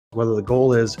Whether the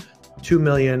goal is 2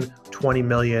 million, 20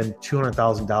 million,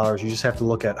 $200,000, you just have to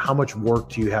look at how much work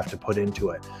do you have to put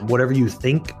into it. Whatever you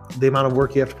think the amount of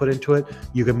work you have to put into it,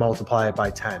 you can multiply it by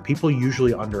 10. People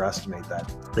usually underestimate that.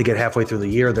 They get halfway through the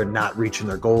year, they're not reaching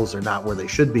their goals, they're not where they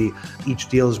should be. Each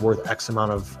deal is worth X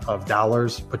amount of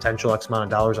dollars, potential X amount of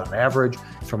dollars on average,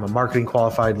 from a marketing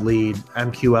qualified lead,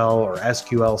 MQL or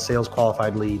SQL, sales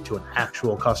qualified lead, to an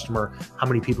actual customer. How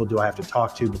many people do I have to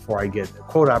talk to before I get a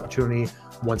quote opportunity?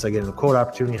 Once I get in a quote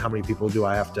opportunity, how many people do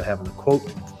I have to have in the quote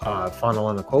funnel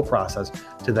and the quote process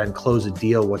to then close a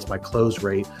deal? What's my close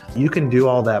rate? You can do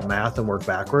all that math and work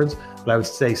backwards, but I would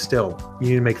say still, you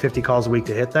need to make 50 calls a week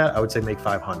to hit that. I would say make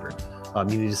 500.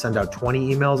 You need to send out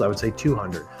 20 emails. I would say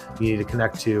 200. You need to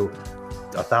connect to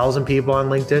 1,000 people on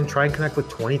LinkedIn. Try and connect with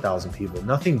 20,000 people.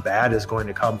 Nothing bad is going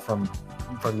to come from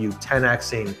you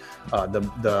 10xing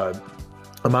the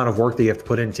amount of work that you have to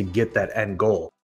put in to get that end goal.